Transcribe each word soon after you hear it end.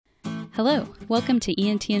Hello, welcome to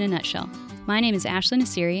ENT in a Nutshell. My name is Ashley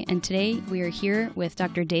Nasiri, and today we are here with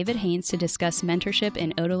Dr. David Haynes to discuss mentorship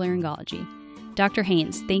in otolaryngology. Dr.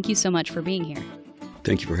 Haynes, thank you so much for being here.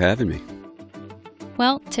 Thank you for having me.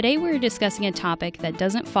 Well, today we're discussing a topic that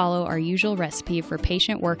doesn't follow our usual recipe for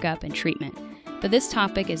patient workup and treatment, but this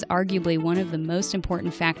topic is arguably one of the most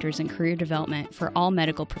important factors in career development for all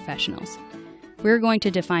medical professionals. We're going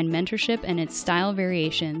to define mentorship and its style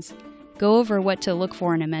variations, go over what to look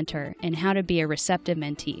for in a mentor, and how to be a receptive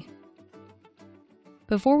mentee.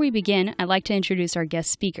 Before we begin, I'd like to introduce our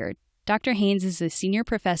guest speaker. Dr. Haynes is a senior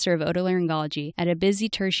professor of otolaryngology at a busy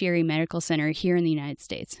tertiary medical center here in the United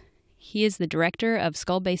States. He is the director of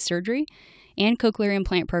skull-base surgery and cochlear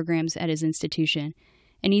implant programs at his institution,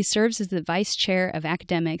 and he serves as the vice chair of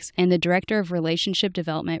academics and the director of relationship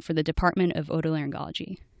development for the Department of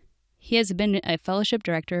Otolaryngology. He has been a fellowship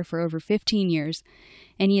director for over 15 years,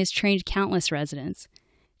 and he has trained countless residents.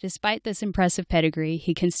 Despite this impressive pedigree,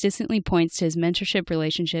 he consistently points to his mentorship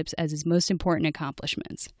relationships as his most important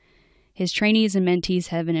accomplishments. His trainees and mentees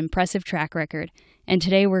have an impressive track record, and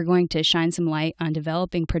today we're going to shine some light on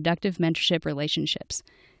developing productive mentorship relationships.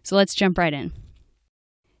 So let's jump right in.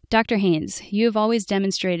 Dr. Haynes, you have always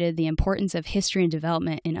demonstrated the importance of history and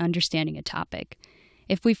development in understanding a topic.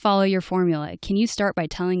 If we follow your formula, can you start by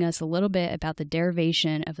telling us a little bit about the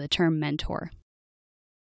derivation of the term mentor?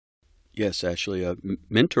 Yes, actually, a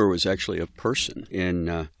mentor was actually a person.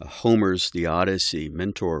 In Homer's The Odyssey,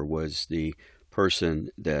 mentor was the person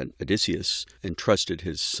that Odysseus entrusted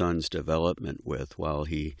his son's development with while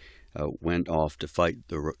he went off to fight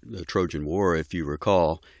the Trojan War. If you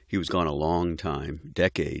recall, he was gone a long time,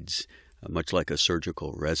 decades, much like a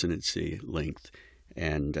surgical residency length.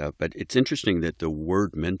 But it's interesting that the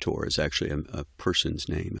word mentor is actually a person's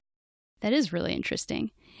name. That is really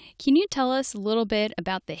interesting. Can you tell us a little bit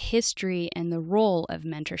about the history and the role of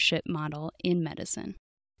mentorship model in medicine?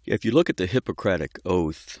 If you look at the Hippocratic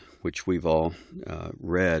Oath, which we've all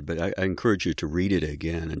read, but I encourage you to read it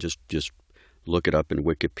again and just look it up in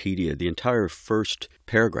Wikipedia. The entire first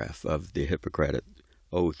paragraph of the Hippocratic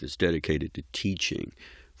Oath is dedicated to teaching.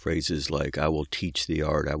 Phrases like, I will teach the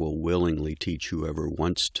art, I will willingly teach whoever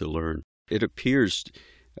wants to learn. It appears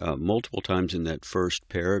multiple times in that first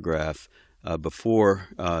paragraph before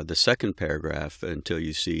the second paragraph until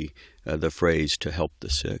you see the phrase, to help the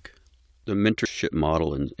sick. The mentorship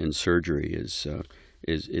model in surgery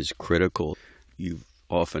is critical. You've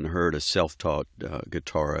often heard a self-taught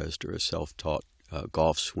guitarist or a self-taught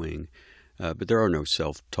golf swing, but there are no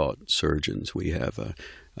self-taught surgeons. We have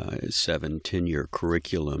 7-10-year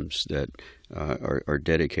curriculums that are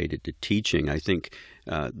dedicated to teaching. I think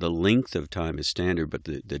the length of time is standard, but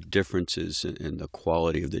the differences in the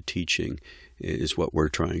quality of the teaching is what we're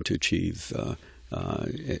trying to achieve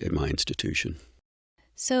at my institution.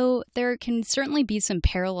 So there can certainly be some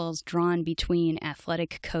parallels drawn between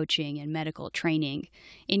athletic coaching and medical training.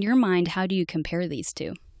 In your mind, how do you compare these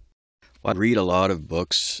two? Well, I read a lot of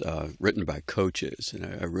books written by coaches, and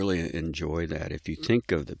I really enjoy that. If you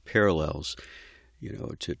think of the parallels,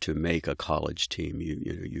 to make a college team,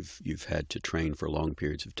 you've had to train for long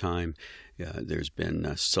periods of time. There's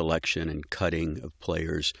been selection and cutting of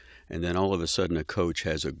players, and then all of a sudden a coach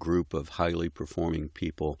has a group of highly performing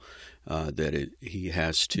people that he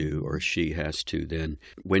has to or she has to then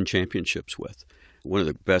win championships with. One of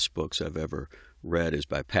the best books I've ever read is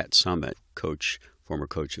by Pat Summitt, former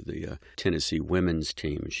coach of the Tennessee women's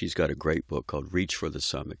team. She's got a great book called Reach for the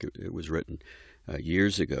Summit. It was written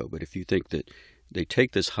years ago. But if you think that they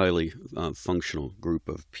take this highly functional group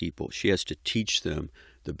of people, she has to teach them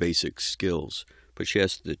the basic skills, but she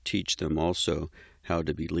has to teach them also how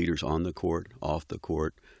to be leaders on the court, off the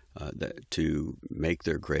court, to make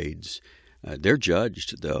their grades. They're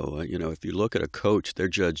judged, though. If you look at a coach, they're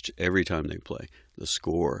judged every time they play. The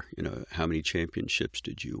score, how many championships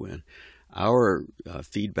did you win? Our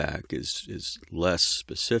feedback is less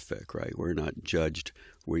specific, right? We're not judged.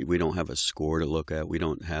 We don't have a score to look at. We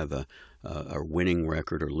don't have a winning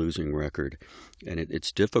record or losing record. And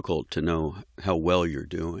it's difficult to know how well you're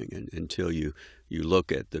doing until you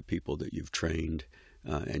look at the people that you've trained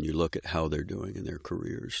and you look at how they're doing in their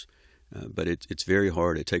careers. But it's very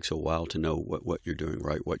hard. It takes a while to know what you're doing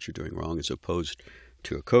right, what you're doing wrong, as opposed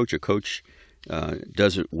to a coach. A coach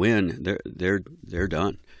doesn't win, they're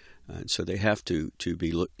done. And so they have to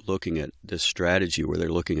be looking at this strategy where they're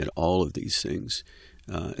looking at all of these things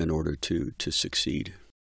in order to succeed.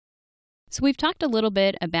 So we've talked a little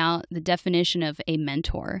bit about the definition of a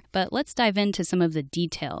mentor, but let's dive into some of the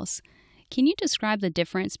details. Can you describe the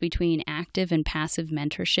difference between active and passive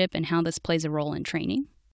mentorship and how this plays a role in training?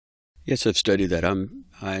 Yes, I've studied that.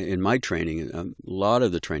 In my training, a lot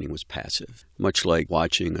of the training was passive, much like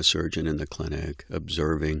watching a surgeon in the clinic,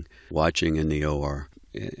 observing, watching in the OR.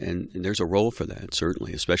 And there's a role for that,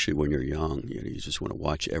 certainly, especially when you're young. You just want to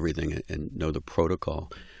watch everything and know the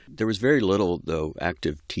protocol. There was very little, though,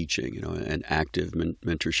 active teaching, an active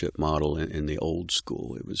mentorship model in the old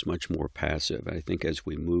school. It was much more passive. I think as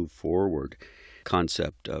we move forward,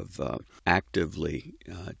 concept of actively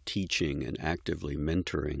teaching and actively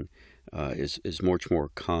mentoring is much more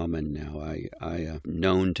common now. I am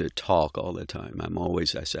known to talk all the time. I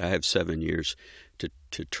say I have 7 years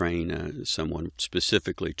to train someone,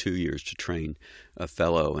 specifically 2 years to train a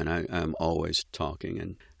fellow, and I'm always talking.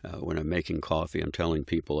 And when I'm making coffee, I'm telling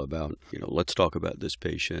people about, let's talk about this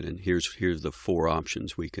patient, and here's the 4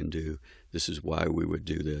 options we can do. This is why we would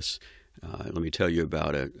do this. Let me tell you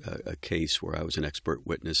about a case where I was an expert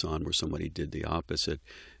witness on where somebody did the opposite,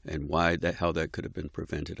 and how that could have been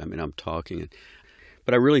prevented. I'm talking,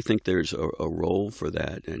 but I really think there's a role for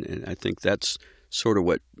that, and I think that's sort of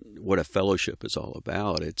what a fellowship is all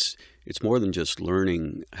about. It's more than just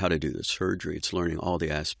learning how to do the surgery. It's learning all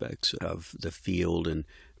the aspects of the field and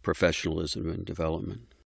professionalism and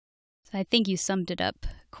development. I think you summed it up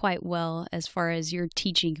quite well as far as your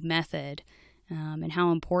teaching method. And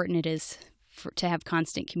how important it is to have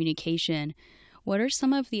constant communication. What are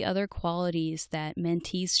some of the other qualities that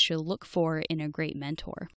mentees should look for in a great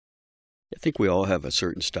mentor? I think we all have a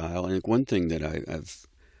certain style. I think one thing that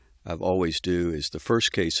I've always do is the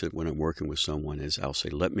first case that when I'm working with someone is I'll say,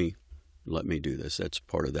 let me do this. That's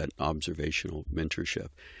part of that observational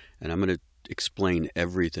mentorship. And I'm going to explain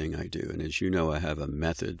everything I do. And as you know, I have a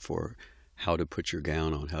method for how to put your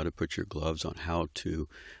gown on, how to put your gloves on, how to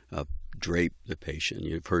drape the patient.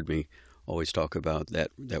 You've heard me always talk about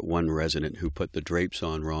that one resident who put the drapes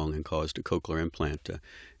on wrong and caused a cochlear implant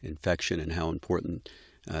infection, and how important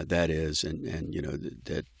that is, and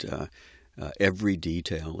that every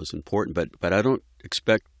detail is important. But I don't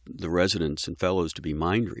expect the residents and fellows to be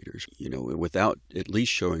mind readers, without at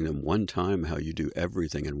least showing them one time how you do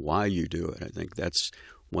everything and why you do it. I think that's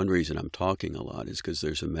one reason I'm talking a lot, is because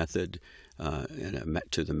there's a method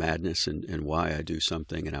to the madness and why I do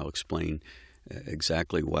something, and I'll explain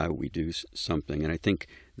exactly why we do something. And I think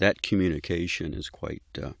that communication is quite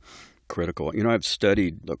critical. I've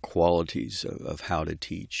studied the qualities of how to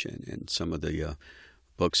teach, and some of the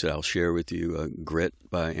books that I'll share with you, Grit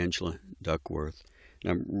by Angela Duckworth.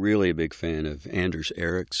 And I'm really a big fan of Anders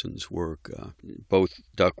Ericsson's work. Both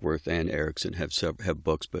Duckworth and Ericsson have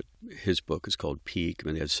books, but his book is called Peak.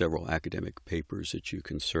 They have several academic papers that you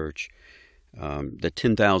can search. The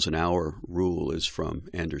 10,000 hour rule is from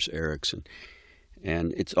Anders Ericsson,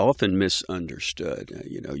 and it's often misunderstood.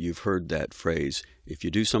 You've heard that phrase, if you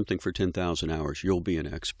do something for 10,000 hours, you'll be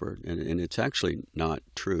an expert. And it's actually not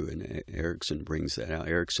true, and Ericsson brings that out.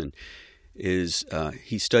 Ericsson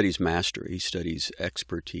he studies mastery, he studies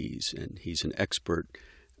expertise, and he's an expert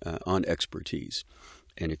on expertise.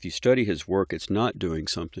 And if you study his work, it's not doing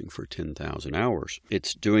something for 10,000 hours.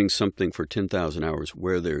 It's doing something for 10,000 hours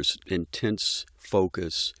where there's intense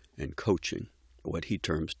focus and coaching, what he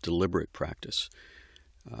terms deliberate practice.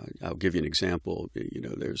 I'll give you an example.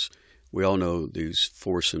 We all know these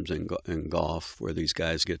foursomes in golf where these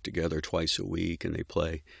guys get together twice a week and they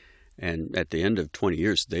play. And at the end of 20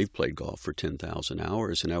 years, they've played golf for 10,000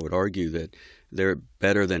 hours. And I would argue that they're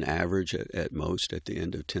better than average at most at the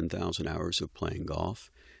end of 10,000 hours of playing golf.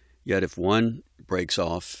 Yet if one breaks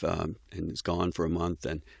off and is gone for a month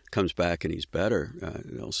and comes back and he's better,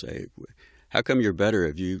 they'll say, how come you're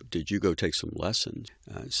better? Did you go take some lessons?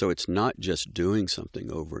 So it's not just doing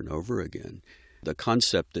something over and over again. The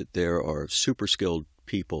concept that there are super skilled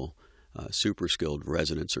people, super skilled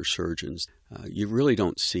residents or surgeons, you really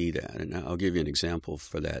don't see that. And I'll give you an example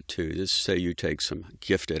for that too. Just say you take some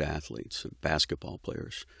gifted athletes, some basketball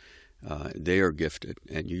players. They are gifted,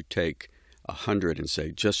 and you take 100 and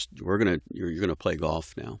say, you're going to play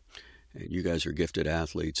golf now. And you guys are gifted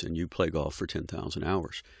athletes, and you play golf for 10,000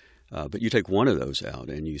 hours. But you take one of those out,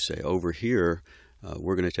 and you say, over here,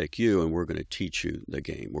 we're going to take you, and we're going to teach you the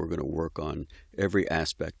game. We're going to work on every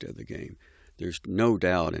aspect of the game. There's no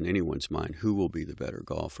doubt in anyone's mind who will be the better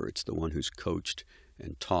golfer. It's the one who's coached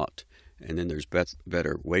and taught. And then there's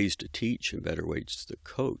better ways to teach and better ways to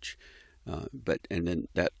coach. And then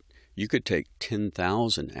that you could take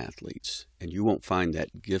 10,000 athletes, and you won't find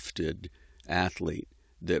that gifted athlete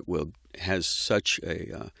that has such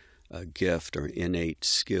a gift or innate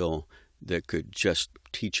skill that could just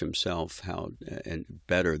teach himself how and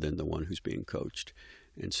better than the one who's being coached.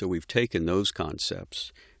 And so we've taken those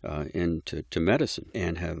concepts into medicine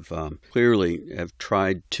and have clearly have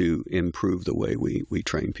tried to improve the way we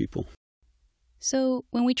train people. So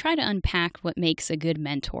when we try to unpack what makes a good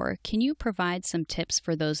mentor, can you provide some tips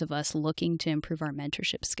for those of us looking to improve our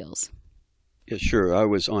mentorship skills? Yeah, sure. I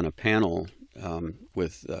was on a panel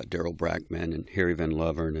with Daryl Brackman and Harry Van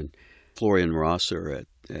Lovern and Florian Rosser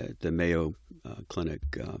at the Mayo Clinic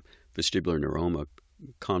Vestibular Neuroma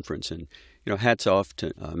Conference. And, hats off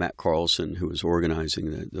to Matt Carlson, who was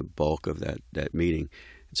organizing the bulk of that meeting.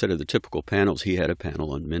 Instead of the typical panels, he had a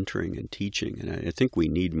panel on mentoring and teaching. And I think we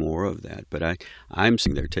need more of that. But I'm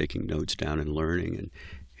sitting there taking notes down and learning. And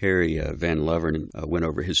Harry Van Lovern went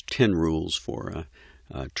over his 10 rules for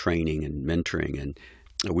training and mentoring. And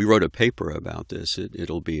we wrote a paper about this.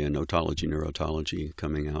 It'll be in Otology Neurotology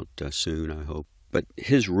coming out soon, I hope. But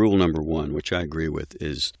his rule number 1, which I agree with,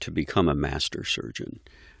 is to become a master surgeon.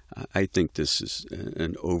 I think this is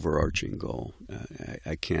an overarching goal.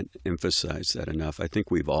 I can't emphasize that enough. I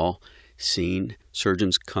think we've all seen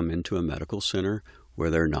surgeons come into a medical center where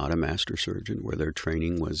they're not a master surgeon, where their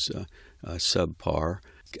training was subpar.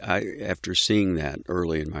 After seeing that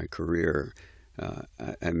early in my career,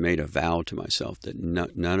 I made a vow to myself that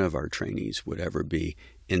none of our trainees would ever be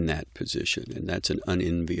in that position, and that's an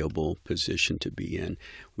unenviable position to be in.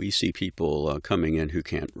 We see people coming in who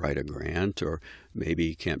can't write a grant or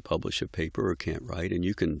maybe can't publish a paper or can't write, and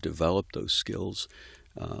you can develop those skills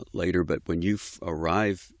later. But when you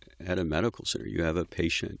arrive at a medical center, you have a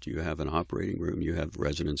patient, you have an operating room, you have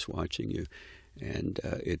residents watching you, and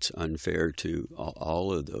it's unfair to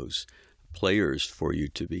all of those players for you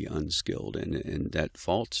to be unskilled, and that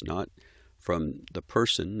fault's not from the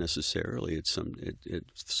person necessarily. It's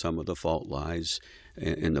some of the fault lies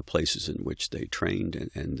in the places in which they trained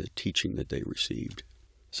and the teaching that they received.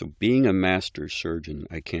 So being a master surgeon,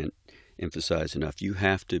 I can't emphasize enough. You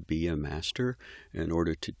have to be a master in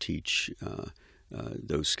order to teach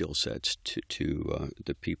those skill sets to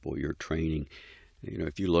the people you're training.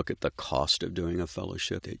 If you look at the cost of doing a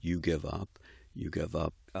fellowship that you give up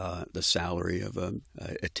the salary of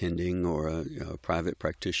attending or a private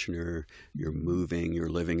practitioner. You're moving, you're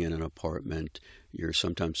living in an apartment, you're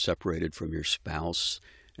sometimes separated from your spouse.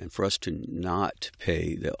 And for us to not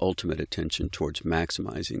pay the ultimate attention towards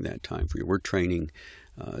maximizing that time for you, we're training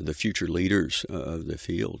the future leaders of the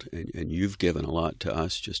field. And you've given a lot to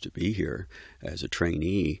us just to be here as a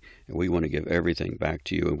trainee. And we want to give everything back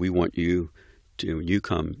to you. And we want you when you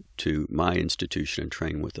come to my institution and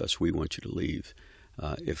train with us, we want you to leave,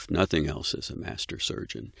 if nothing else, as a master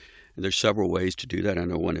surgeon. And there's several ways to do that. I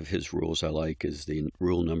know one of his rules I like is the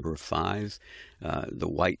rule number 5, the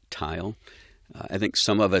white tile. I think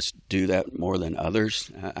some of us do that more than others.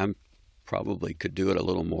 I probably could do it a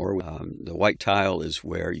little more. The white tile is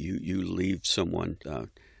where you leave someone,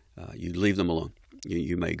 you leave them alone.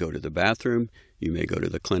 You may go to the bathroom. You may go to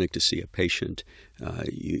the clinic to see a patient.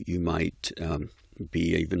 You might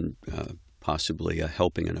be even possibly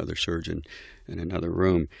helping another surgeon in another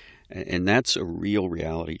room. And that's a real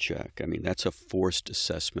reality check. I mean, that's a forced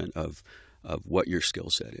assessment of what your skill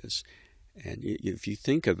set is. And if you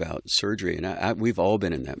think about surgery, and we've all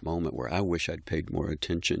been in that moment where I wish I'd paid more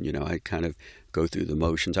attention. I kind of go through the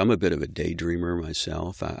motions. I'm a bit of a daydreamer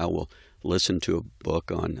myself. I will listen to a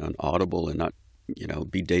book on Audible and not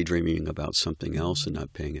be daydreaming about something else and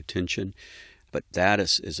not paying attention. But that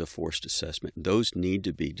is a forced assessment. Those need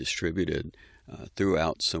to be distributed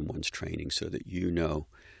throughout someone's training so that one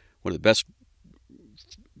of the best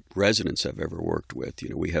residents I've ever worked with.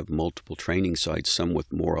 We have multiple training sites, some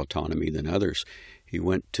with more autonomy than others. He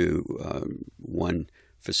went to one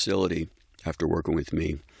facility after working with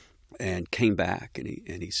me and came back and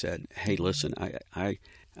he said, "Hey, listen, I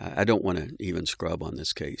don't want to even scrub on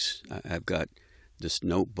this case. I've got this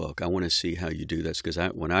notebook. I want to see how you do this, because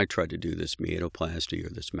when I tried to do this meatoplasty or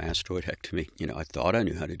this mastoidectomy, I thought I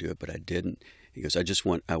knew how to do it, but I didn't." He goes,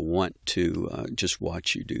 I want to just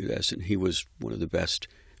watch you do this. And he was one of the best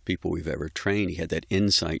people we've ever trained. He had that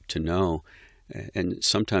insight to know, and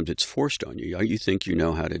sometimes it's forced on you. You think you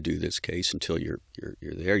know how to do this case until you're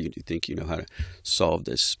there. You think you know how to solve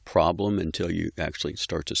this problem until you actually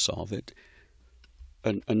start to solve it.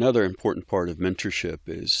 Another important part of mentorship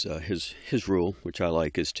is his rule, which I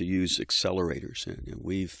like, is to use accelerators. And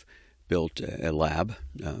we've built a lab,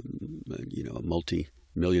 a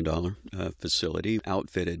multi-million-dollar facility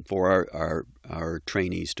outfitted for our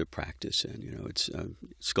trainees to practice in. It's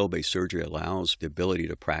skull-based surgery allows the ability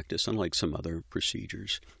to practice, unlike some other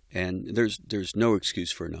procedures. And there's no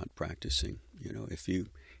excuse for not practicing.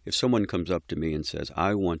 If someone comes up to me and says,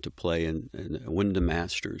 "I want to play and win the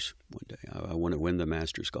Masters one day. I want to win the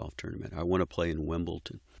Masters golf tournament. I want to play in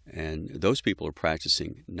Wimbledon." And those people are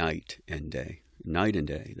practicing night and day.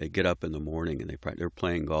 They get up in the morning and they're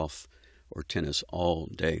playing golf or tennis all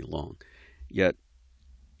day long. Yet,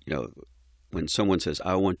 when someone says,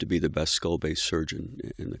 I want to be the best skull-based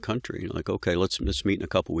surgeon in the country, like, okay, let's meet in a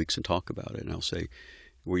couple weeks and talk about it. And I'll say,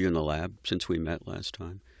 were you in the lab since we met last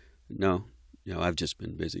time? No. I've just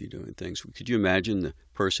been busy doing things. Could you imagine the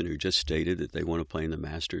person who just stated that they want to play in the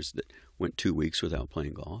Masters that went 2 weeks without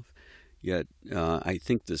playing golf? Yet I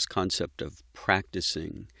think this concept of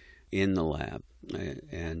practicing in the lab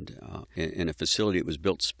and in a facility that was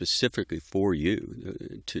built specifically for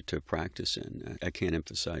you to practice in. I can't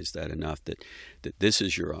emphasize that enough, that this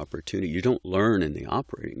is your opportunity. You don't learn in the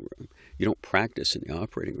operating room. You don't practice in the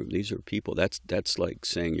operating room. These are people. That's like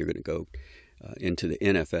saying you're going to go into the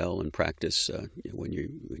NFL and practice when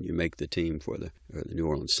you make the team for the New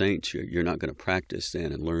Orleans Saints. You're not going to practice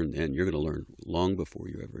then and learn then. You're going to learn long before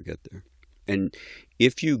you ever get there. And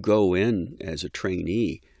if you go in as a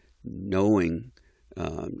trainee knowing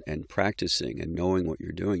and practicing and knowing what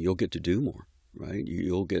you're doing, you'll get to do more, right?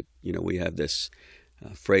 You'll get, we have this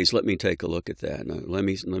phrase, let me take a look at that. Now, let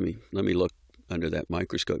me look under that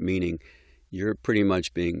microscope, meaning you're pretty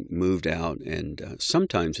much being moved out. And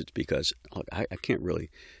sometimes it's because I can't really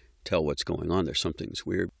tell what's going on there. Something's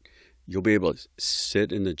weird. You'll be able to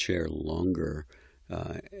sit in the chair longer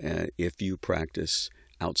if you practice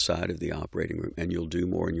outside of the operating room, and you'll do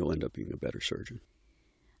more and you'll end up being a better surgeon.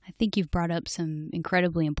 I think you've brought up some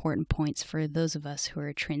incredibly important points for those of us who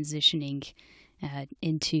are transitioning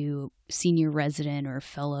into senior resident or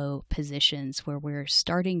fellow positions, where we're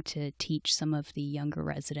starting to teach some of the younger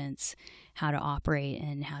residents how to operate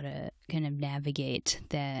and how to kind of navigate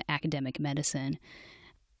the academic medicine.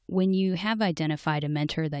 When you have identified a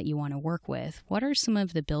mentor that you want to work with, what are some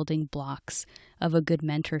of the building blocks of a good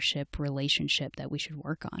mentorship relationship that we should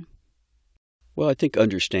work on? Well, I think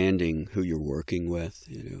understanding who you're working with.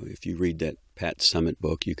 If you read that Pat Summitt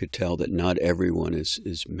book, you could tell that not everyone is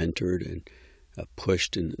mentored and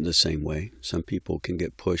pushed in the same way. Some people can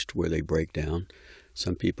get pushed where they break down.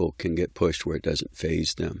 Some people can get pushed where it doesn't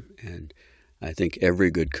faze them. And I think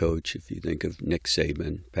every good coach, if you think of Nick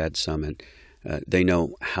Saban, Pat Summitt, they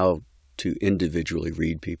know how to individually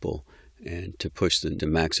read people and to push them to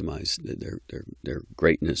maximize their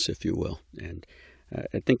greatness, if you will. And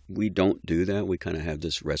I think we don't do that. We kind of have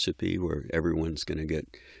this recipe where everyone's going to get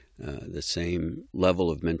the same level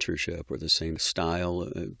of mentorship or the same style.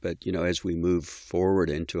 But, as we move forward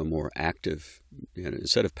into a more active,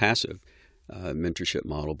 instead of passive mentorship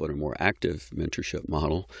model, but a more active mentorship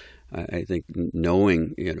model, I think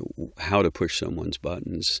knowing, how to push someone's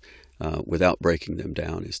buttons without breaking them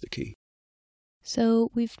down is the key. So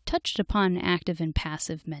we've touched upon active and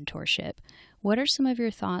passive mentorship. What are some of your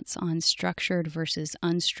thoughts on structured versus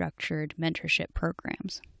unstructured mentorship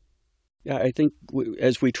programs? Yeah, I think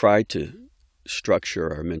as we try to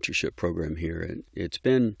structure our mentorship program here, it's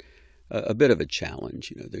been a bit of a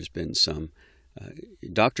challenge. There's been some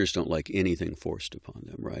doctors don't like anything forced upon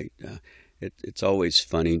them, right? It's always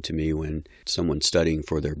funny to me when someone's studying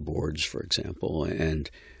for their boards, for example, and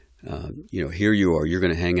here you are, you're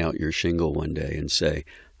going to hang out your shingle one day and say,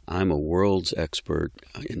 I'm a world's expert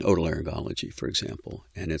in otolaryngology, for example.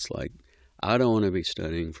 And it's like, I don't want to be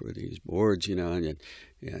studying for these boards, and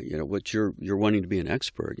what you're wanting to be an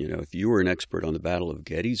expert. If you were an expert on the Battle of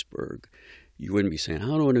Gettysburg, you wouldn't be saying, I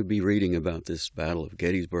don't want to be reading about this Battle of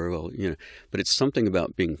Gettysburg. Well, but it's something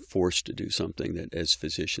about being forced to do something that as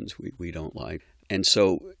physicians we don't like. And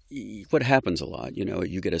so what happens a lot,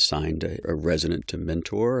 you get assigned a resident to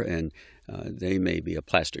mentor, and they may be a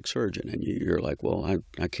plastic surgeon, and you're like, well,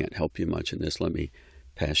 I can't help you much in this. Let me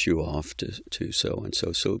pass you off to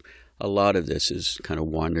so-and-so. So a lot of this is kind of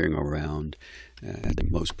wandering around. I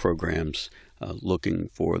think most programs looking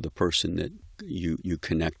for the person that you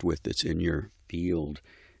connect with that's in your field.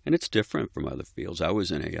 And it's different from other fields. I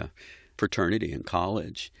was in a fraternity in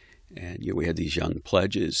college, and we had these young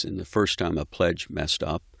pledges, and the first time a pledge messed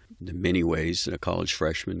up, the many ways that a college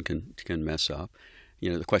freshman can mess up,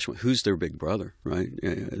 the question was, who's their big brother, right?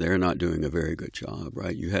 They're not doing a very good job,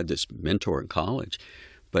 right? You had this mentor in college,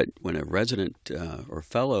 but when a resident or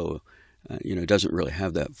fellow, doesn't really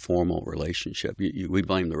have that formal relationship, we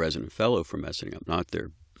blame the resident fellow for messing up, not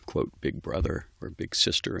their, quote, big brother or big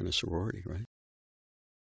sister in a sorority, right?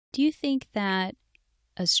 Do you think that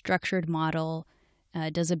a structured model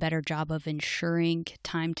does a better job of ensuring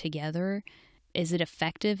time together? Is it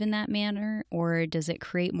effective in that manner, or does it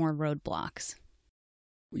create more roadblocks?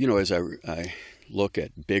 As I look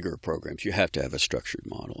at bigger programs, you have to have a structured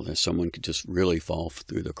model. That someone could just really fall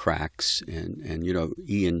through the cracks. And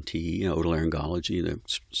ENT, otolaryngology,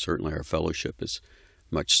 certainly our fellowship is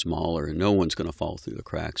much smaller, and no one's going to fall through the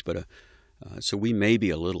cracks. But so we may be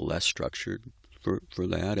a little less structured for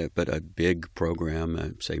that, but a big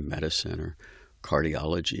program, say medicine or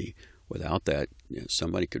cardiology, without that,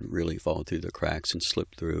 somebody could really fall through the cracks and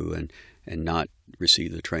slip through and not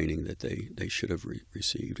receive the training that they should have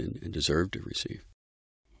received and deserved to receive.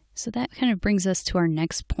 So that kind of brings us to our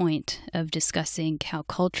next point of discussing how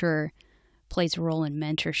culture plays a role in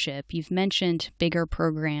mentorship. You've mentioned bigger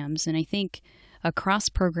programs, and I think across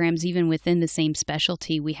programs, even within the same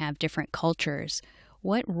specialty, we have different cultures.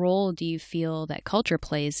 What role do you feel that culture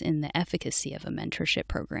plays in the efficacy of a mentorship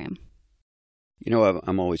program?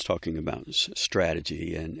 I'm always talking about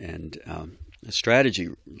strategy, and strategy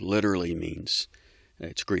literally means,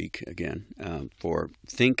 it's Greek again, for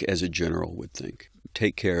think as a general would think.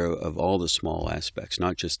 Take care of all the small aspects,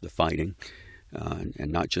 not just the fighting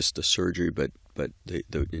and not just the surgery, but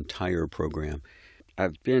the entire program.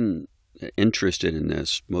 I've been interested in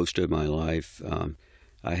this most of my life.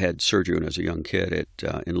 I had surgery when I was a young kid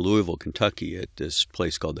in Louisville, Kentucky, at this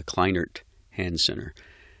place called the Kleinert Hand Center.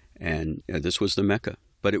 And this was the Mecca,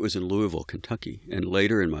 but it was in Louisville, Kentucky. And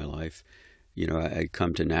later in my life, I'd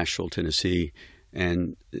come to Nashville, Tennessee,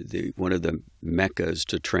 and one of the Meccas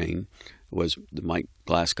to train was the Mike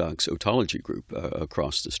Glasscock's otology group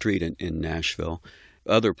across the street in Nashville.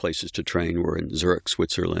 Other places to train were in Zurich,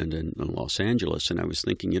 Switzerland, and Los Angeles. And I was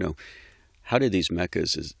thinking, how did these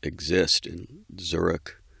Meccas exist in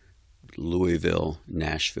Zurich, Louisville,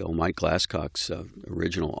 Nashville? Mike Glasscock's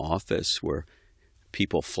original office, where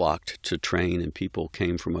people flocked to train and people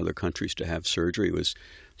came from other countries to have surgery,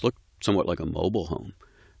 looked somewhat like a mobile home.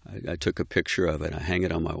 I took a picture of it. I hang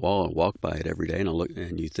it on my wall and walk by it every day.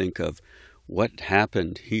 And you think of what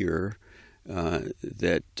happened here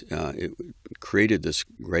that it created this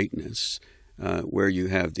greatness where you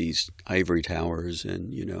have these ivory towers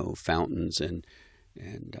and fountains and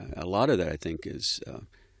a lot of that I think is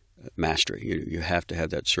mastery. You have to have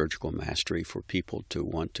that surgical mastery for people to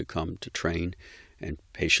want to come to train and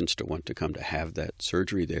patients to want to come to have that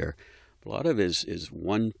surgery there. A lot of it is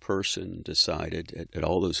one person decided at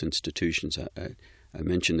all those institutions. I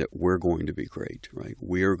mentioned that we're going to be great, right?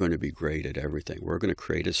 We're going to be great at everything. We're going to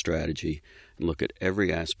create a strategy and look at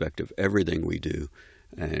every aspect of everything we do,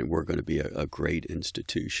 and we're going to be a great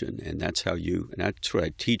institution. And that's what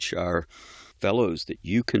I teach our fellows, that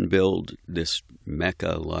you can build this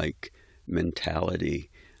Mecca-like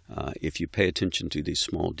mentality if you pay attention to these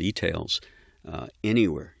small details.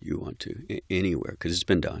 Anywhere you want to, anywhere, because it's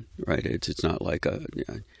been done, right? It's not like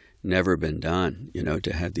never been done,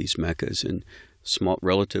 to have these Meccas in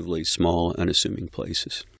relatively small, unassuming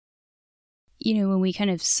places. When we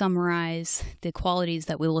kind of summarize the qualities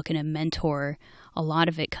that we look in a mentor, a lot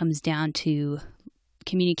of it comes down to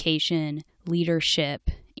communication,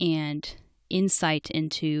 leadership, and insight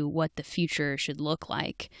into what the future should look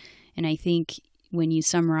like. And I think when you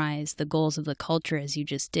summarize the goals of the culture as you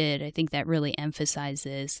just did, I think that really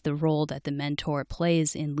emphasizes the role that the mentor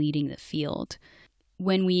plays in leading the field.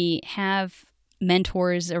 When we have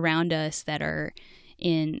mentors around us that are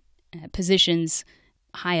in positions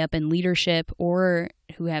high up in leadership or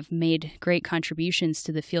who have made great contributions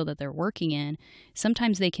to the field that they're working in,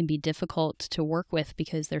 sometimes they can be difficult to work with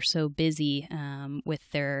because they're so busy with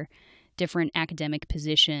their different academic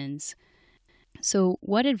positions. So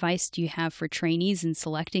what advice do you have for trainees in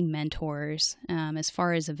selecting mentors as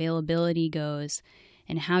far as availability goes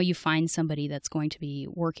and how you find somebody that's going to be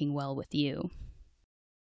working well with you?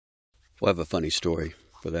 Well, I have a funny story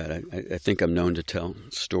for that. I think I'm known to tell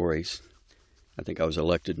stories. I think I was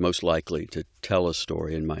elected most likely to tell a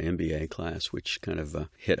story in my MBA class, which kind of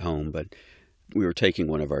hit home. But we were taking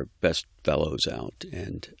one of our best fellows out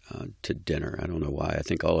and to dinner. I don't know why. I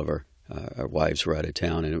think all of our wives were out of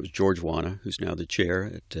town, and it was George Wana, who's now the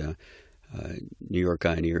chair at New York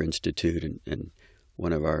Eye and Ear Institute, and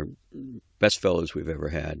one of our best fellows we've ever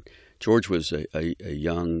had. George was a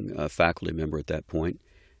young faculty member at that point.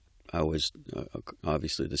 I was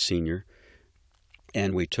obviously the senior,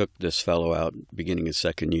 and we took this fellow out beginning his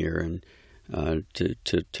second year and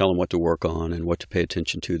to tell him what to work on and what to pay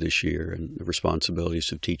attention to this year and the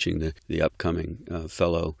responsibilities of teaching the upcoming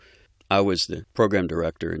fellow. I was the program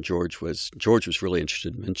director, and George was really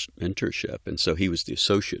interested in mentorship, and so he was the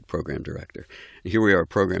associate program director. And here we are, a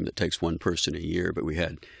program that takes one person a year, but we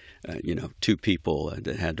had, two people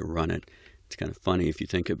that had to run it. It's kind of funny if you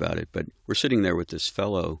think about it, but we're sitting there with this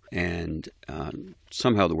fellow, and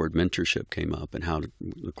somehow the word mentorship came up, and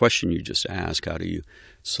the question you just asked, how do you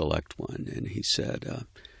select one? And he said,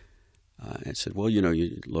 I said, well,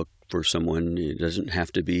 you look for someone. It doesn't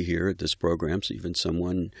have to be here at this program, so even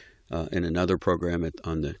someone in another program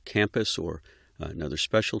on the campus or another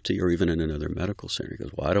specialty or even in another medical center. He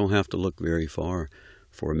goes, well, I don't have to look very far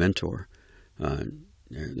for a mentor.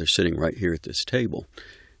 They're sitting right here at this table.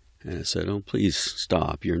 And I said, oh, please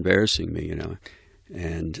stop. You're embarrassing me,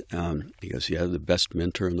 And he goes, yeah, the best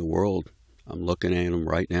mentor in the world. I'm looking at him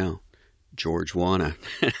right now, George Wanna.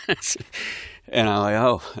 And I'm like,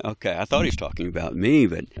 oh, okay. I thought he was talking about me,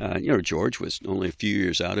 but, George was only a few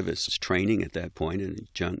years out of his training at that point and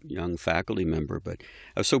a young faculty member. But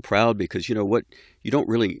I was so proud because, you don't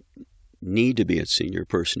really need to be a senior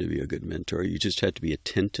person to be a good mentor. You just have to be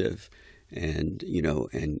attentive and,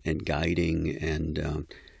 and guiding. And,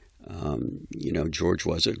 George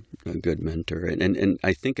was a good mentor. And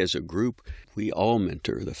I think as a group, we all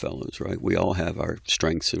mentor the fellows, right? We all have our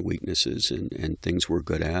strengths and weaknesses and things we're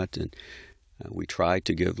good at. And we try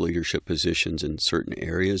to give leadership positions in certain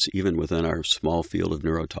areas. Even within our small field of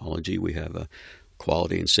neurotology, we have a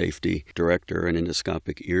quality and safety director, an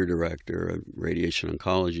endoscopic ear director, a radiation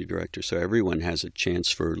oncology director. So everyone has a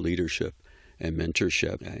chance for leadership and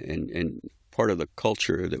mentorship. And part of the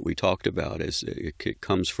culture that we talked about is it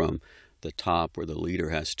comes from the top, where the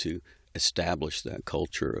leader has to establish that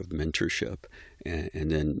culture of mentorship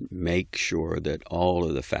and then make sure that all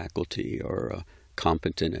of the faculty are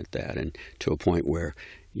competent at that, and to a point where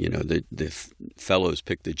the fellows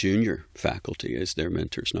pick the junior faculty as their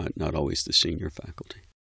mentors, not always the senior faculty.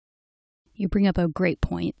 You bring up a great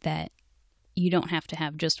point that you don't have to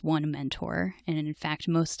have just one mentor. And in fact,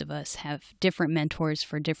 most of us have different mentors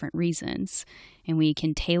for different reasons. And we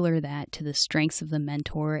can tailor that to the strengths of the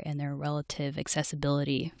mentor and their relative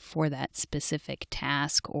accessibility for that specific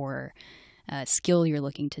task or skill you're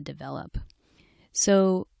looking to develop.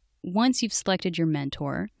 So once you've selected your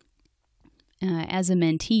mentor, as a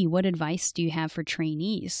mentee, what advice do you have for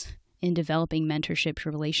trainees in developing mentorship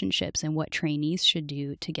relationships, and what trainees should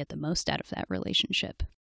do to get the most out of that relationship?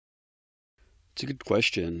 It's a good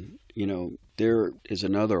question. There is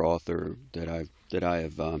another author that I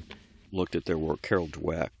have looked at their work, Carol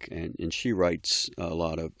Dweck, and she writes a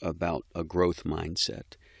lot about a growth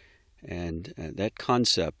mindset. And that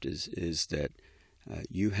concept is that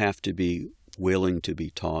you have to be willing to be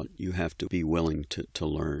taught, you have to be willing to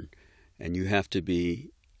learn, and you have to be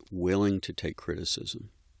willing to take criticism.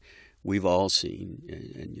 We've all seen,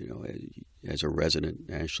 and as a resident,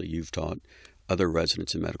 Ashley, you've taught other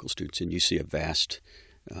residents and medical students, and you see a vast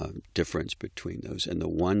difference between those. And the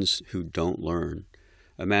ones who don't learn,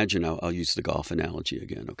 imagine, I'll use the golf analogy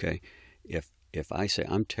again, okay? If I say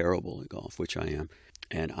I'm terrible at golf, which I am,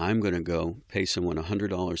 and I'm going to go pay someone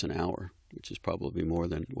 $100 an hour, which is probably more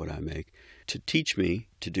than what I make, to teach me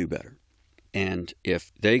to do better. And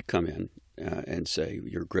if they come in and say,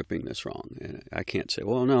 you're gripping this wrong, and I can't say,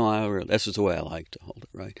 well, no, this is the way I like to hold it,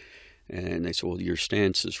 right? And they say, well, your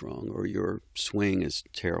stance is wrong, or your swing is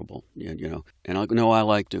terrible, And I'll go, no, I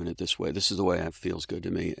like doing it this way. This is the way it feels good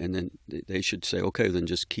to me. And then they should say, okay, then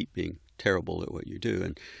just keep being terrible at what you do.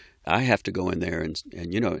 And I have to go in there and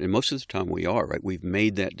most of the time we are, right? We've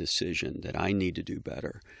made that decision that I need to do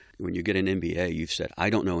better. When you get an MBA, you've said,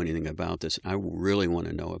 I don't know anything about this. I really want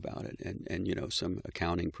to know about it. And some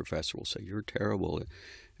accounting professor will say, you're terrible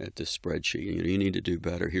at this spreadsheet. You need to do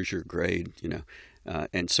better. Here's your grade,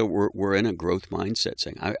 And so we're in a growth mindset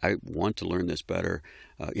saying, I want to learn this better.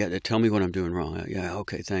 Tell me what I'm doing wrong. Yeah,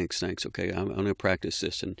 okay, thanks. Okay, I'm going to practice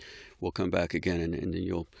this, and we'll come back again, and then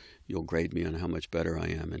you'll grade me on how much better I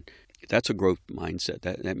am. And that's a growth mindset.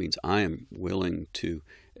 That means I am willing to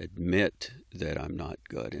admit that I'm not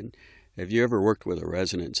good. And have you ever worked with a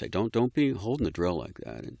resident and say, don't be holding the drill like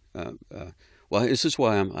that? And well, this is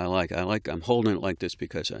why I'm holding it like this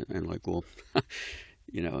because I'm like, well,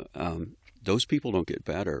 those people don't get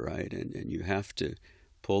better, right? And you have to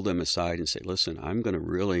pull them aside and say, listen, I'm going to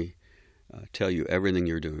really tell you everything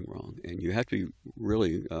you're doing wrong. And you have to be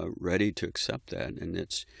really ready to accept that.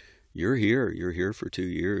 And you're here for 2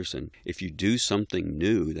 years. And if you do something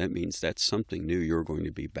new, that means that's something new you're going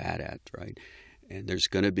to be bad at, right? And there's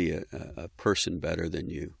going to be a person better than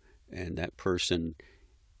you. And that person,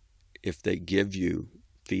 if they give you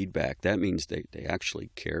feedback, that means they actually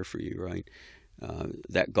care for you, right?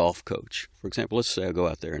 That golf coach, for example, let's say I go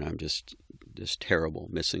out there and I'm just terrible,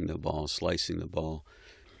 missing the ball, slicing the ball,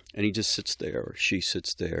 and he just sits there or she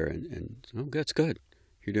sits there and oh, that's good.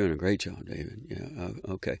 You're doing a great job, David.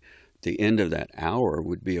 Yeah, okay. The end of that hour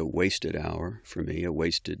would be a wasted hour for me, a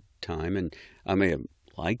wasted time, and I may have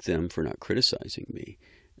liked them for not criticizing me,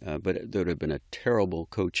 but there would have been a terrible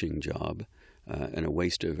coaching job and a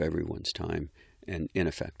waste of everyone's time and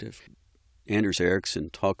ineffective. Anders Ericsson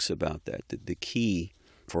talks about that the key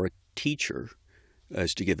for a teacher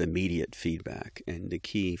is to give immediate feedback, and the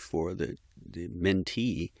key for the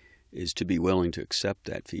mentee is to be willing to accept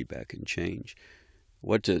that feedback and change.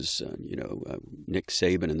 What does Nick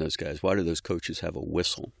Saban and those guys? Why do those coaches have a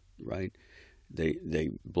whistle? Right?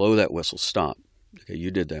 They blow that whistle. Stop. Okay,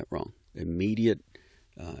 you did that wrong. Immediate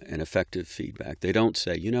and effective feedback. They don't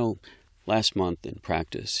say, last month in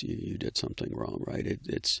practice you did something wrong. Right?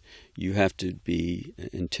 It's you have to be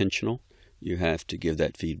intentional. You have to give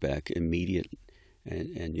that feedback immediate.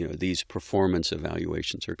 And these performance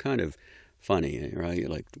evaluations are kind of funny, right?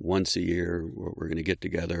 Like once a year, we're going to get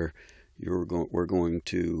together. We're going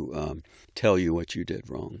to tell you what you did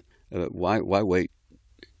wrong. Why wait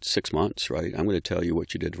 6 months, right? I'm going to tell you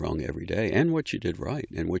what you did wrong every day, and what you did right,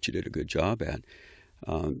 and what you did a good job at.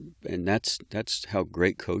 And that's how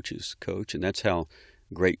great coaches coach, and that's how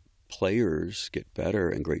great players get better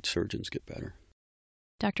and great surgeons get better.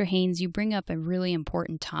 Dr. Haynes, you bring up a really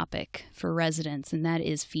important topic for residents, and that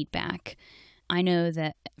is feedback. I know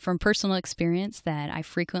that from personal experience that I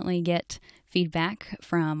frequently get feedback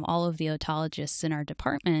from all of the otologists in our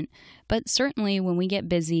department, but certainly when we get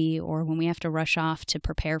busy or when we have to rush off to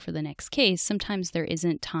prepare for the next case, sometimes there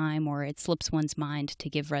isn't time or it slips one's mind to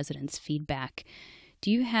give residents feedback.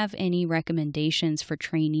 Do you have any recommendations for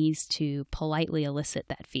trainees to politely elicit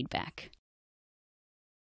that feedback?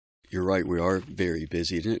 You're right, we are very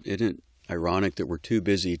busy. Isn't it ironic that we're too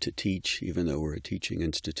busy to teach, even though we're a teaching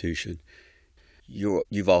institution?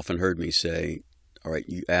 You've often heard me say, all right,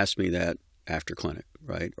 you ask me that after clinic,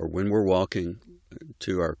 right? Or when we're walking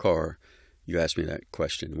to our car, you ask me that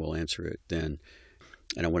question, we'll answer it then.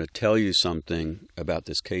 And I want to tell you something about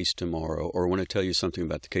this case tomorrow, or I want to tell you something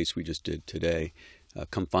about the case we just did today.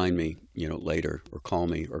 Come find me, later, or call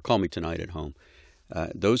me tonight at home.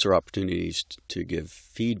 Those are opportunities to give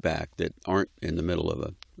feedback that aren't in the middle of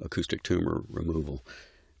a acoustic tumor removal.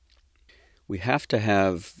 We have to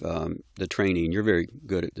have the trainee, and you're very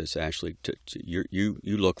good at this, Ashley. You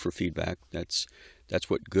look for feedback. That's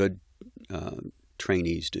what good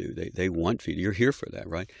trainees do. They want feedback. You're here for that,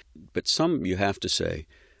 right? But some you have to say,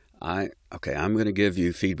 I'm going to give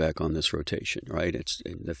you feedback on this rotation, right?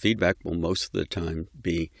 The feedback will most of the time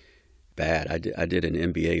be bad. I did an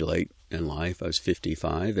MBA late in life. I was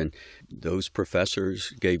 55, and those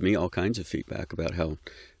professors gave me all kinds of feedback about how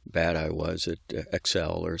bad I was at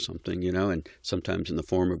Excel or something, and sometimes in the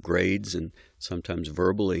form of grades and sometimes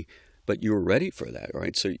verbally. But you were ready for that,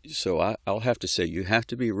 right? So I'll have to say you have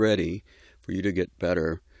to be ready for you to get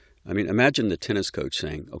better. I mean, imagine the tennis coach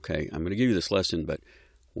saying, okay, I'm going to give you this lesson, but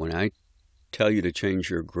when I tell you to change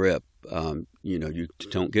your grip, you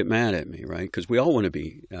don't get mad at me, right? Because we all want to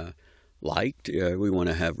be liked. We want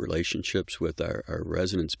to have relationships with our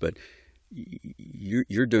residents, but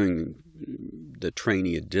you're doing the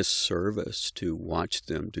trainee a disservice to watch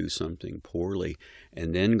them do something poorly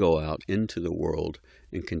and then go out into the world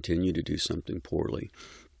and continue to do something poorly.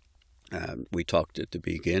 We talked at the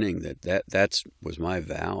beginning that was my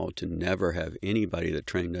vow, to never have anybody that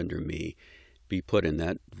trained under me be put in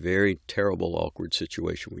that very terrible, awkward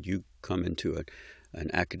situation where you come into an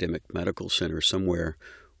academic medical center somewhere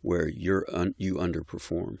where you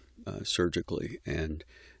underperform surgically, and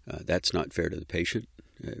that's not fair to the patient,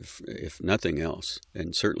 if nothing else,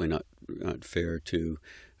 and certainly not fair to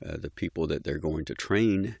the people that they're going to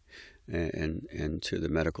train, and to the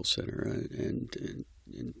medical center, and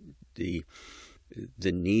the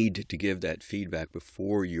need to give that feedback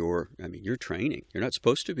before you're training. You're not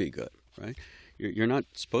supposed to be good, right? You're not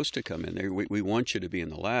supposed to come in there. We want you to be in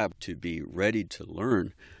the lab to be ready to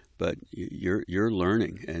learn, but you're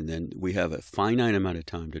learning, and then we have a finite amount of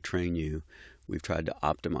time to train you. We've tried to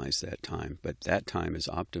optimize that time, but that time is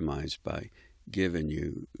optimized by giving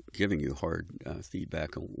you hard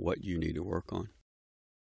feedback on what you need to work on.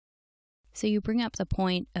 So you bring up the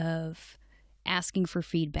point of asking for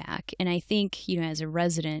feedback, and I think, as a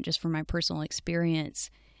resident, just from my personal experience,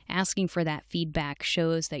 asking for that feedback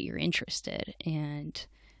shows that you're interested, and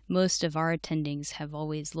most of our attendings have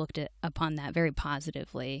always looked upon that very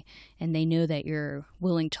positively, and they know that you're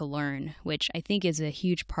willing to learn, which I think is a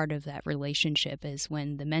huge part of that relationship, is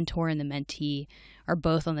when the mentor and the mentee are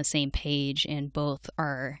both on the same page and both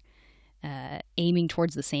are aiming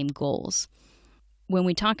towards the same goals. When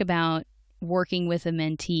we talk about working with a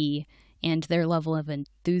mentee and their level of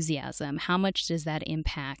enthusiasm, how much does that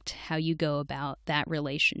impact how you go about that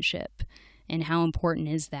relationship, and how important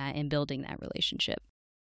is that in building that relationship?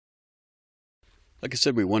 Like I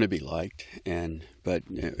said, we want to be liked, but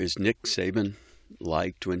is Nick Saban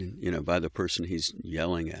liked when by the person he's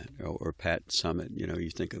yelling at, or Pat Summitt?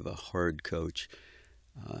 You think of a hard coach.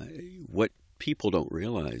 What people don't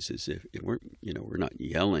realize is if we're not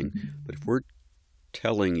yelling, but if we're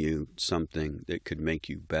telling you something that could make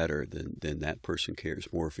you better, then that person cares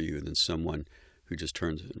more for you than someone who just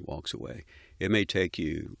turns and walks away. It may take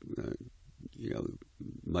you,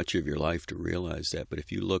 much of your life to realize that, but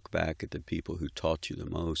if you look back at the people who taught you the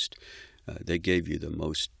most, they gave you the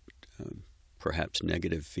most perhaps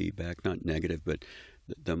negative feedback, not negative, but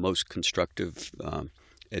the most constructive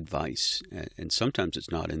advice. And sometimes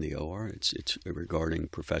it's not in the OR, it's regarding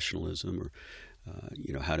professionalism or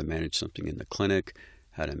how to manage something in the clinic,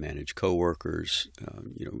 how to manage coworkers,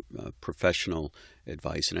 professional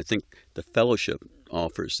advice. And I think the fellowship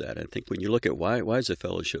offers that. I think when you look at why is the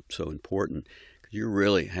fellowship so important, because you're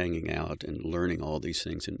really hanging out and learning all these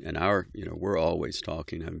things. And we're always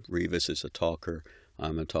talking. Revis is a talker.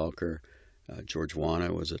 I'm a talker. George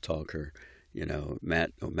Wana was a talker.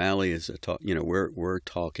 Matt O'Malley is a talk. We're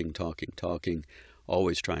talking,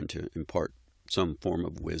 always trying to impart some form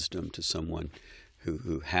of wisdom to someone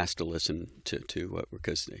who has to listen to what,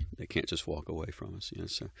 because they can't just walk away from us.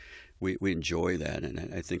 So we enjoy that,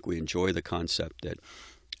 and I think we enjoy the concept that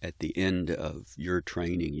at the end of your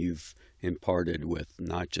training you've imparted with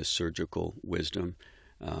not just surgical wisdom,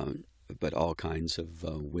 but all kinds of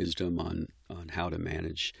wisdom on how to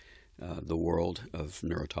manage the world of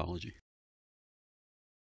neurotology.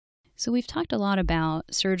 So we've talked a lot about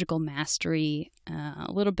surgical mastery,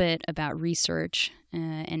 a little bit about research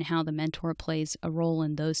and how the mentor plays a role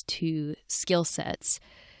in those two skill sets.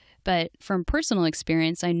 But from personal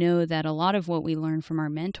experience, I know that a lot of what we learn from our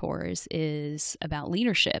mentors is about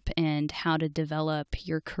leadership and how to develop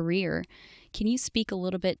your career. Can you speak a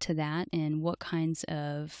little bit to that and what kinds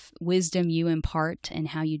of wisdom you impart and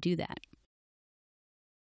how you do that?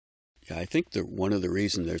 Yeah, I think that one of the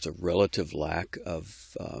reasons there's a relative lack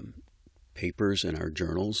of papers in our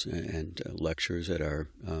journals and lectures at our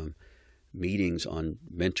meetings on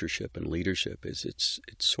mentorship and leadership is it's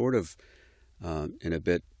sort of in a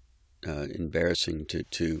bit embarrassing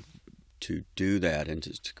to do that,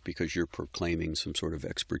 and because you're proclaiming some sort of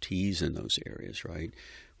expertise in those areas, right?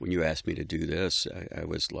 When you asked me to do this, I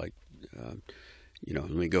was like, let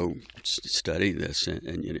me go study this,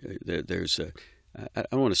 and there's a I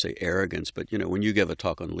don't want to say arrogance, but when you give a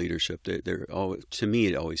talk on leadership, to me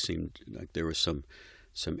it always seemed like there was some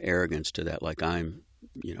arrogance to that. Like I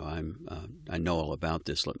know all about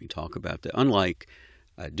this. Let me talk about that. Unlike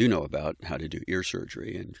I do know about how to do ear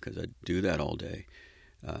surgery, and because I do that all day,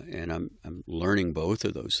 and I'm learning both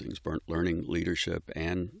of those things, learning leadership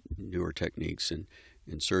and newer techniques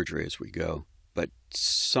in surgery as we go. But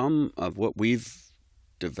some of what we've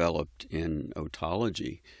developed in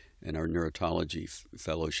otology and our neurotology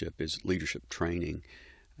fellowship is leadership training,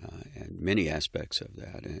 and many aspects of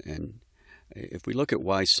that. And if we look at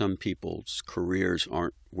why some people's careers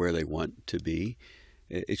aren't where they want to be,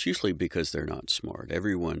 it's usually because they're not smart.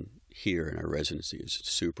 Everyone here in our residency is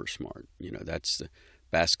super smart. That's the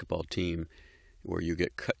basketball team where you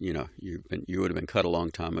get cut. You would have been cut a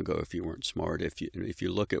long time ago if you weren't smart. If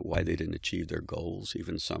you look at why they didn't achieve their goals,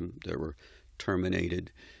 even some that were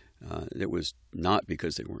terminated, it was not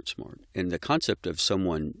because they weren't smart. And the concept of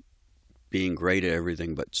someone being great at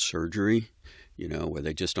everything but surgery, where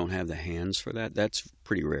they just don't have the hands for that, that's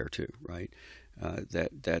pretty rare too, right?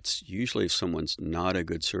 That's usually if someone's not a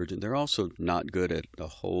good surgeon, they're also not good at a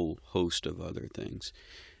whole host of other things.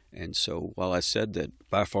 And so while I said that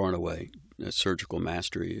by far and away, surgical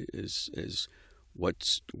mastery is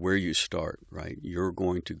where you start, right? You're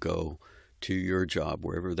going to go to your job,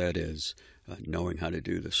 wherever that is, knowing how to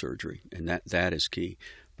do the surgery. And that is key.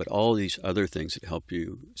 But all these other things that help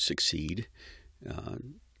you succeed, a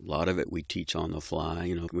lot of it we teach on the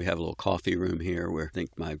fly. We have a little coffee room here where I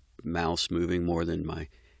think my mouth's moving more than my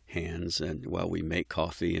hands, and while we make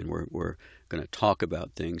coffee, and we're going to talk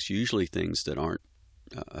about things, usually things that aren't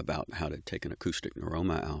about how to take an acoustic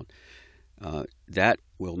neuroma out. That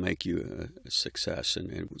will make you a success.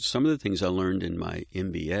 And some of the things I learned in my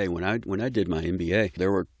MBA, when I did my MBA,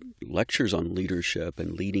 there were lectures on leadership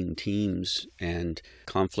and leading teams and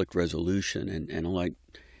conflict resolution. And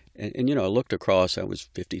I looked across, I was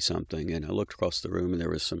 50-something, and I looked across the room, and there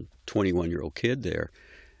was some 21-year-old kid there.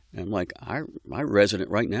 And I'm like, my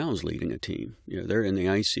resident right now is leading a team. They're in the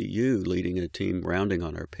ICU leading a team, rounding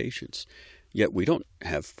on our patients. Yet we don't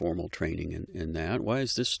have formal training in that. Why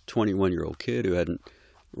is this 21-year-old kid who hadn't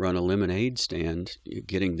run a lemonade stand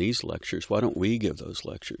getting these lectures? Why don't we give those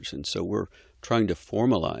lectures? And so we're trying to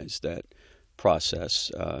formalize that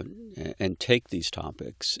process and take these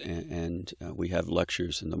topics. And we have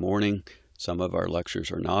lectures in the morning. Some of our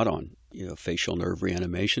lectures are not on facial nerve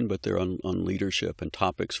reanimation, but they're on leadership and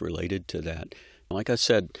topics related to that. Like I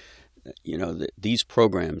said, these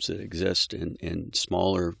programs that exist in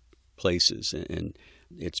smaller places, and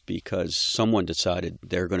it's because someone decided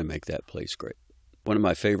they're going to make that place great. One of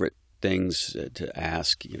my favorite things to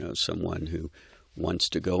ask, someone who wants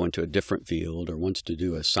to go into a different field or wants to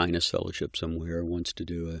do a sinus fellowship somewhere, or wants to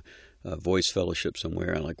do a voice fellowship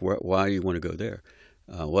somewhere, and why do you want to go there?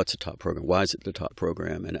 What's the top program? Why is it the top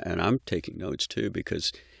program? And I'm taking notes too,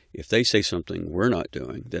 because if they say something we're not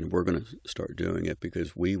doing, then we're going to start doing it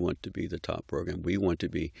because we want to be the top program. We want to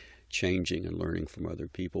be changing and learning from other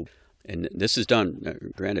people. And this is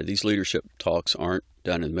done, granted, these leadership talks aren't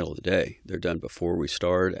done in the middle of the day. They're done before we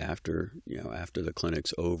start, after the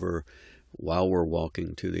clinic's over, while we're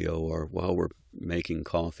walking to the OR, while we're making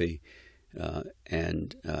coffee.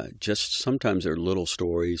 And just sometimes they're little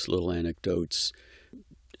stories, little anecdotes,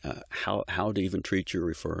 how to even treat your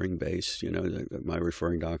referring base. My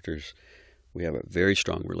referring doctors, we have a very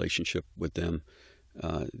strong relationship with them.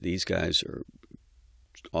 These guys are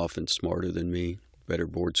often smarter than me, better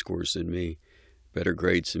board scores than me, better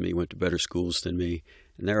grades than me, went to better schools than me,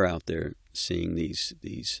 and they're out there seeing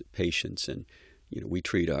these patients. And we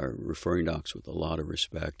treat our referring docs with a lot of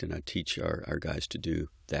respect, and I teach our guys to do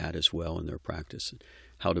that as well in their practice, and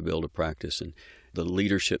how to build a practice, and the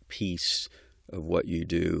leadership piece of what you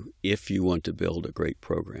do if you want to build a great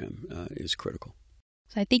program is critical.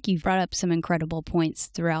 So I think you've brought up some incredible points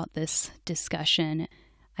throughout this discussion.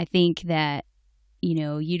 I think that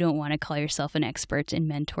you don't want to call yourself an expert in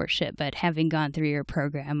mentorship, but having gone through your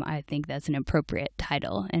program, I think that's an appropriate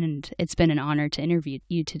title, and it's been an honor to interview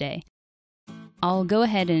you today. I'll go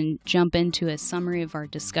ahead and jump into a summary of our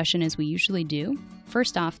discussion as we usually do.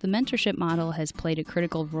 First off, the mentorship model has played a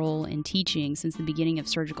critical role in teaching since the beginning of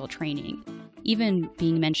surgical training, even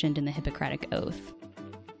being mentioned in the Hippocratic Oath.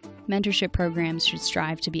 Mentorship programs should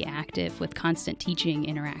strive to be active with constant teaching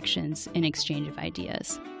interactions and exchange of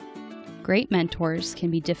ideas. Great mentors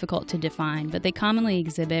can be difficult to define, but they commonly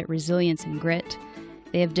exhibit resilience and grit.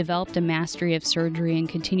 They have developed a mastery of surgery and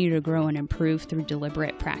continue to grow and improve through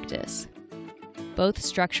deliberate practice. Both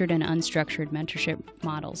structured and unstructured mentorship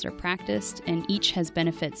models are practiced, and each has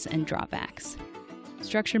benefits and drawbacks.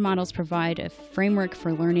 Structured models provide a framework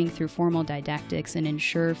for learning through formal didactics and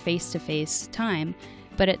ensure face-to-face time,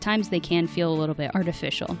 but at times they can feel a little bit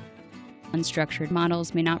artificial. Unstructured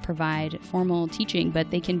models may not provide formal teaching,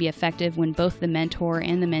 but they can be effective when both the mentor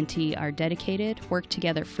and the mentee are dedicated, work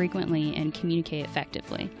together frequently, and communicate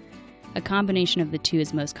effectively. A combination of the two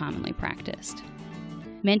is most commonly practiced.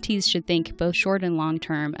 Mentees should think both short and long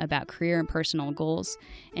term about career and personal goals,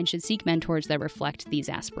 and should seek mentors that reflect these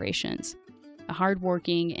aspirations. A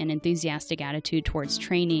hardworking and enthusiastic attitude towards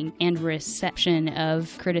training and reception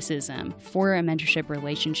of criticism for a mentorship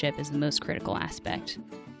relationship is the most critical aspect.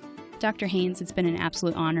 Dr. Haynes, it's been an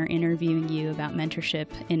absolute honor interviewing you about mentorship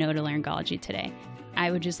in otolaryngology today.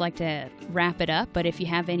 I would just like to wrap it up, but if you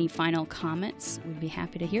have any final comments, we'd be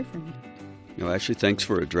happy to hear from you. Actually, thanks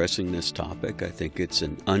for addressing this topic. I think it's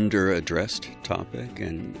an under-addressed topic,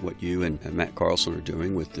 and what you and Matt Carlson are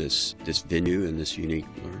doing with this venue and this unique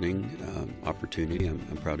learning opportunity, I'm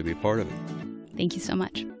proud to be a part of it. Thank you so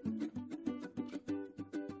much.